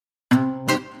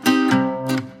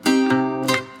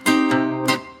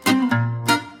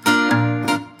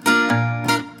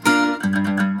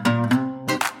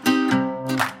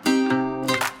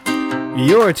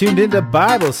You're tuned into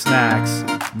Bible Snacks.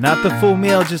 Not the full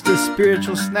meal, just a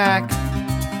spiritual snack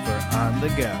for on the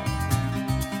go.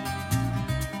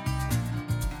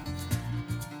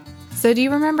 So do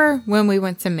you remember when we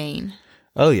went to Maine?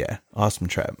 Oh yeah, awesome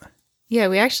trip. Yeah,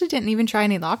 we actually didn't even try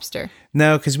any lobster.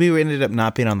 No, because we ended up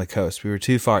not being on the coast. We were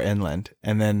too far inland.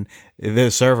 And then the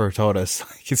server told us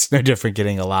it's no different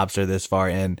getting a lobster this far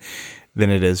in than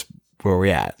it is where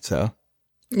we're at. So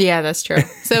yeah, that's true.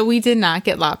 So we did not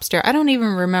get lobster. I don't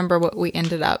even remember what we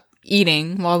ended up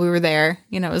eating while we were there.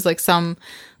 You know, it was like some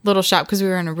little shop because we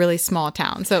were in a really small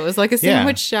town. So it was like a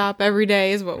sandwich shop every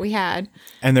day is what we had.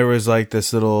 And there was like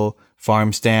this little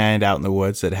farm stand out in the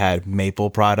woods that had maple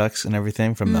products and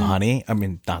everything from the honey. I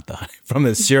mean, not the honey, from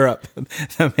the syrup,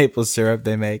 the maple syrup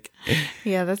they make.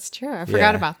 Yeah, that's true. I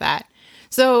forgot about that.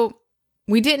 So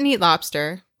we didn't eat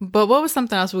lobster, but what was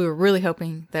something else we were really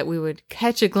hoping that we would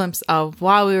catch a glimpse of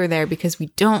while we were there because we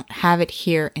don't have it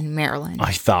here in Maryland?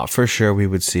 I thought for sure we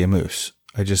would see a moose.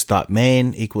 I just thought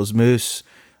Maine equals moose.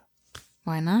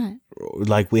 Why not?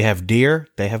 Like we have deer,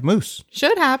 they have moose.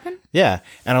 Should happen. Yeah.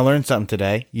 And I learned something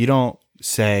today. You don't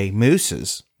say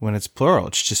mooses when it's plural.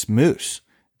 It's just moose.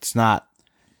 It's not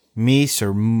meese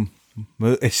or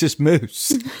moose. It's just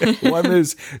moose. One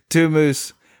moose, two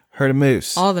moose, herd of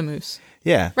moose. All the moose.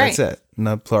 Yeah, right. That's it.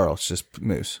 No plural. It's just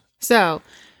moose. So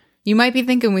you might be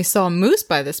thinking we saw moose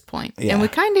by this point. Yeah. And we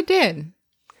kind of did.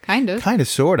 Kind of. Kind of,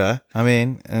 sort of. I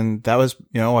mean, and that was,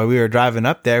 while we were driving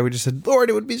up there, we just said, Lord,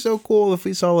 it would be so cool if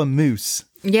we saw a moose.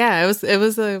 Yeah, it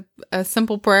was a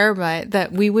simple prayer, but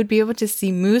that we would be able to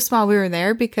see moose while we were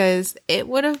there because it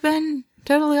would have been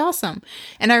totally awesome.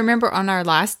 And I remember on our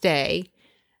last day,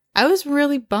 I was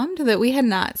really bummed that we had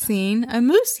not seen a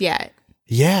moose yet.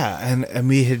 Yeah, and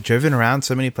we had driven around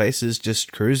so many places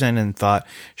just cruising and thought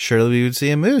surely we would see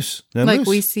a moose. No like moose.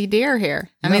 we see deer here.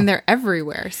 I mean, they're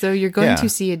everywhere. So you're going to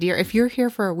see a deer. If you're here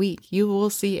for a week, you will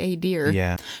see a deer.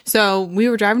 Yeah. So we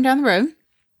were driving down the road.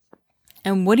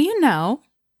 And what do you know?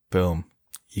 Boom.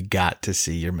 You got to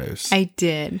see your moose. I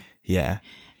did. Yeah.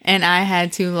 And I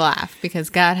had to laugh because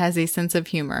God has a sense of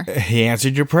humor. He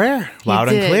answered your prayer loud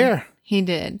and clear. He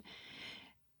did.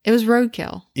 It was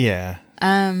roadkill. Yeah.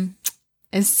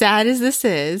 As sad as this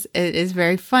is, it is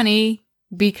very funny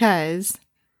because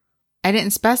I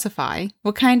didn't specify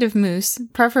what kind of moose,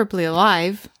 preferably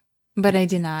alive, but I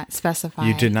did not specify.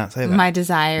 You did not say that. My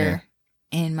desire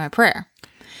in my prayer.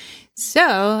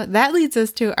 So that leads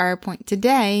us to our point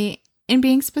today in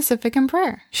being specific in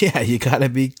prayer. Yeah, you got to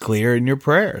be clear in your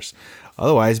prayers.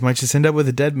 Otherwise, you might just end up with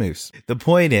a dead moose. The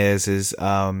point is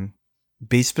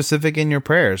be specific in your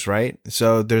prayers, right?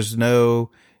 So there's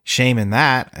no shame in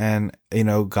that. And,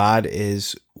 God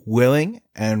is willing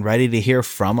and ready to hear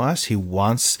from us. He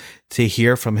wants to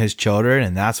hear from his children,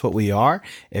 and that's what we are.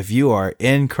 If you are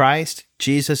in Christ,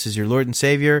 Jesus is your Lord and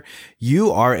Savior,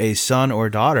 you are a son or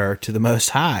daughter to the Most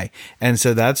High. And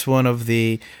so that's one of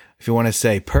the, if you want to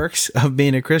say, perks of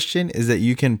being a Christian is that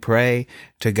you can pray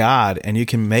to God and you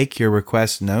can make your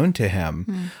requests known to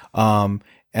him.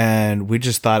 And we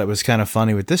just thought it was kind of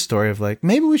funny with this story of like,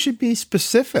 maybe we should be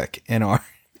specific in our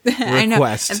I know.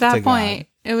 request At that to point,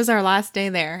 God. it was our last day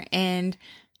there. And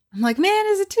I'm like, man,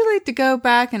 is it too late to go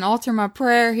back and alter my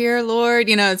prayer here, Lord?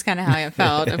 It's kind of how I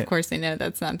felt. Of course, I know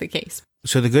that's not the case.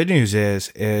 So the good news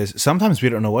is sometimes we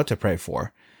don't know what to pray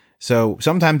for. So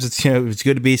sometimes it's, it's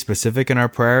good to be specific in our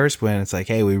prayers when it's like,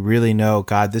 hey, we really know,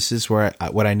 God, this is what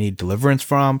I need deliverance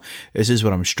from. This is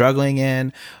what I'm struggling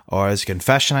in, or this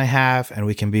confession I have, and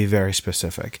we can be very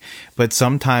specific. But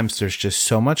sometimes there's just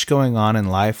so much going on in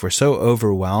life. We're so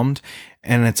overwhelmed.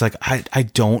 And it's like, I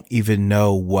don't even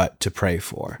know what to pray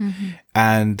for. Mm-hmm.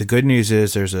 And the good news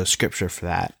is there's a scripture for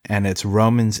that. And it's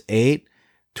Romans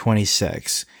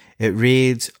 8:26. It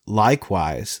reads,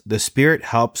 likewise, the Spirit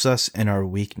helps us in our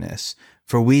weakness,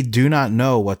 for we do not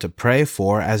know what to pray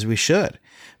for as we should,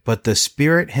 but the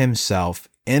Spirit himself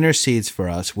intercedes for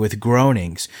us with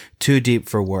groanings too deep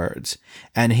for words.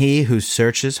 And he who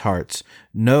searches hearts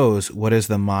knows what is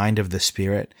the mind of the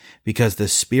Spirit, because the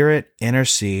Spirit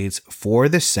intercedes for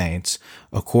the saints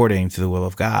according to the will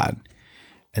of God.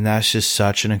 And that's just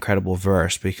such an incredible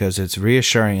verse because it's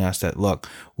reassuring us that, look,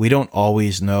 we don't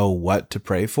always know what to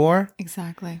pray for.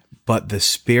 Exactly. But the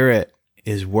Spirit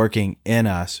is working in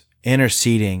us,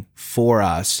 interceding for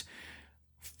us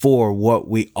for what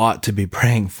we ought to be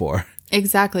praying for.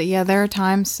 Exactly. Yeah, there are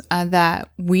times that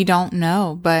we don't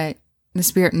know, but the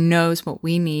Spirit knows what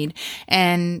we need.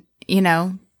 And,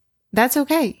 that's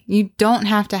okay. You don't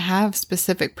have to have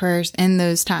specific prayers in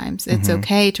those times. It's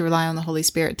okay to rely on the Holy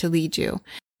Spirit to lead you.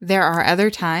 There are other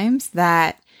times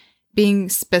that being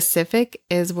specific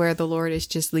is where the Lord is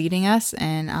just leading us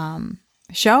and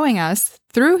showing us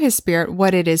through his Spirit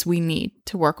what it is we need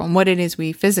to work on, what it is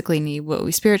we physically need, what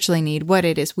we spiritually need, what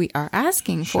it is we are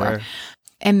asking for. Sure.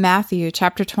 In Matthew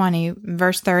chapter 20,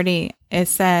 verse 30, it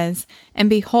says, "And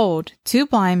behold, 2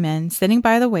 blind men sitting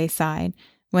by the wayside,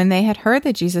 when they had heard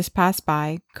that Jesus passed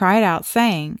by, cried out,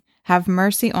 saying, Have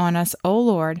mercy on us, O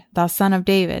Lord, thou Son of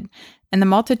David. And the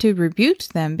multitude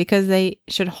rebuked them because they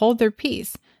should hold their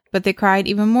peace. But they cried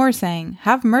even more, saying,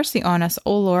 Have mercy on us,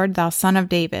 O Lord, thou Son of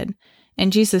David.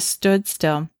 And Jesus stood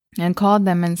still and called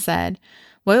them and said,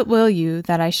 What will you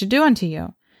that I should do unto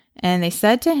you? And they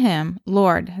said to him,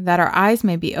 Lord, that our eyes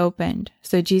may be opened.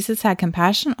 So Jesus had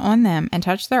compassion on them and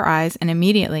touched their eyes, and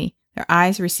immediately their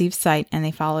eyes received sight, and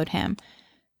they followed him."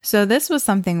 So this was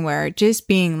something where just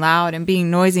being loud and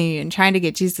being noisy and trying to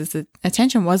get Jesus'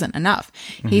 attention wasn't enough.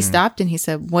 He stopped and he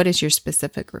said, "What is your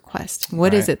specific request?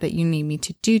 What is it that you need me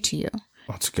to do to you?"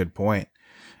 That's a good point.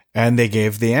 And they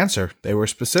gave the answer. They were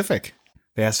specific.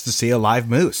 They asked to see a live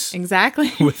moose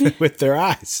Exactly. with their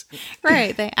eyes.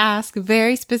 Right. They asked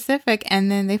very specific,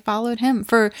 and then they followed him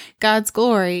for God's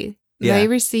glory. Yeah. They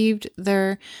received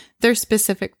their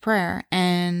specific prayer,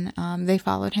 and they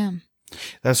followed him.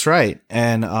 That's right.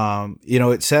 And,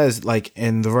 it says, like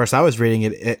in the verse I was reading,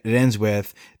 it ends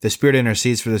with, "The Spirit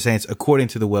intercedes for the saints according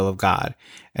to the will of God."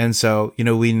 And so,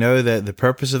 we know that the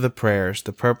purpose of the prayers,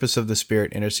 the purpose of the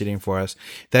Spirit interceding for us,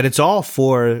 that it's all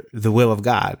for the will of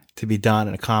God to be done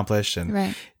and accomplished and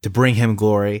Right. to bring him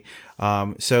glory.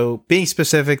 So being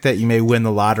specific that you may win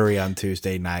the lottery on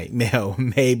Tuesday night,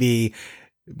 maybe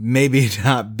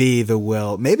not be the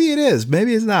will. Maybe it is,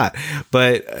 maybe it's not,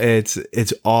 but it's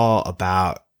all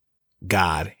about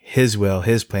God, his will,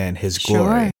 his plan, his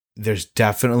glory. Sure. There's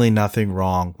definitely nothing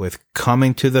wrong with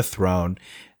coming to the throne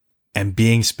and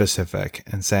being specific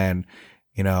and saying,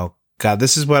 God,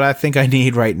 this is what I think I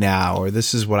need right now, or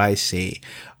this is what I see.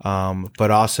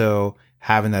 But also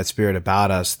having that Spirit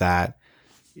about us that,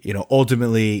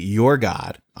 ultimately you're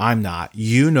God. I'm not.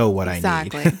 You know what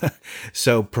Exactly. I need.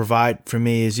 So provide for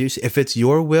me as you see. If it's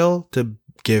your will to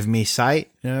give me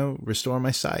sight, restore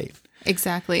my sight.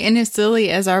 Exactly. And as silly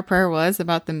as our prayer was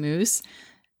about the moose,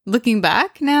 looking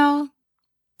back now,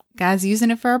 God's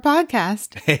using it for our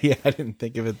podcast. Yeah, I didn't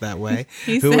think of it that way.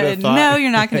 He Who would've said, thought? "No,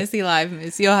 you're not going to see live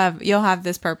moose. You'll have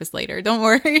this purpose later. Don't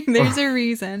worry. There's a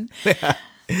reason."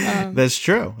 That's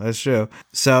true. That's true.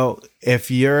 So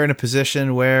if you're in a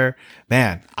position where,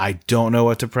 man, I don't know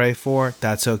what to pray for,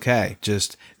 that's okay.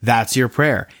 Just that's your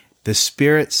prayer. The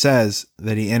Spirit says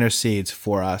that he intercedes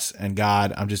for us. And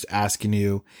God, I'm just asking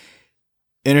you,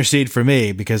 intercede for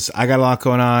me because I got a lot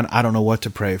going on. I don't know what to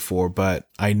pray for, but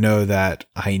I know that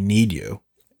I need you.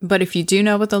 But if you do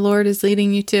know what the Lord is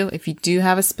leading you to, if you do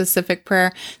have a specific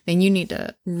prayer, then you need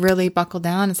to really buckle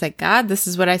down and say, "God, this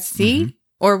is what I see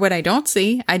or what I don't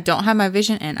see. I don't have my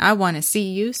vision and I want to see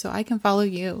you so I can follow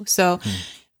you." So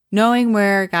knowing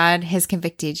where God has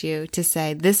convicted you to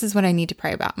say, "This is what I need to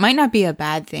pray about," might not be a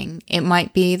bad thing. It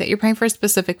might be that you're praying for a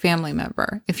specific family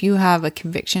member. If you have a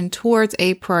conviction towards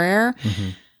a prayer,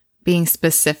 being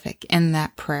specific in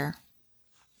that prayer.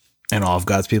 And all of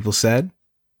God's people said,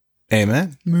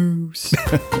 Amen. Moose.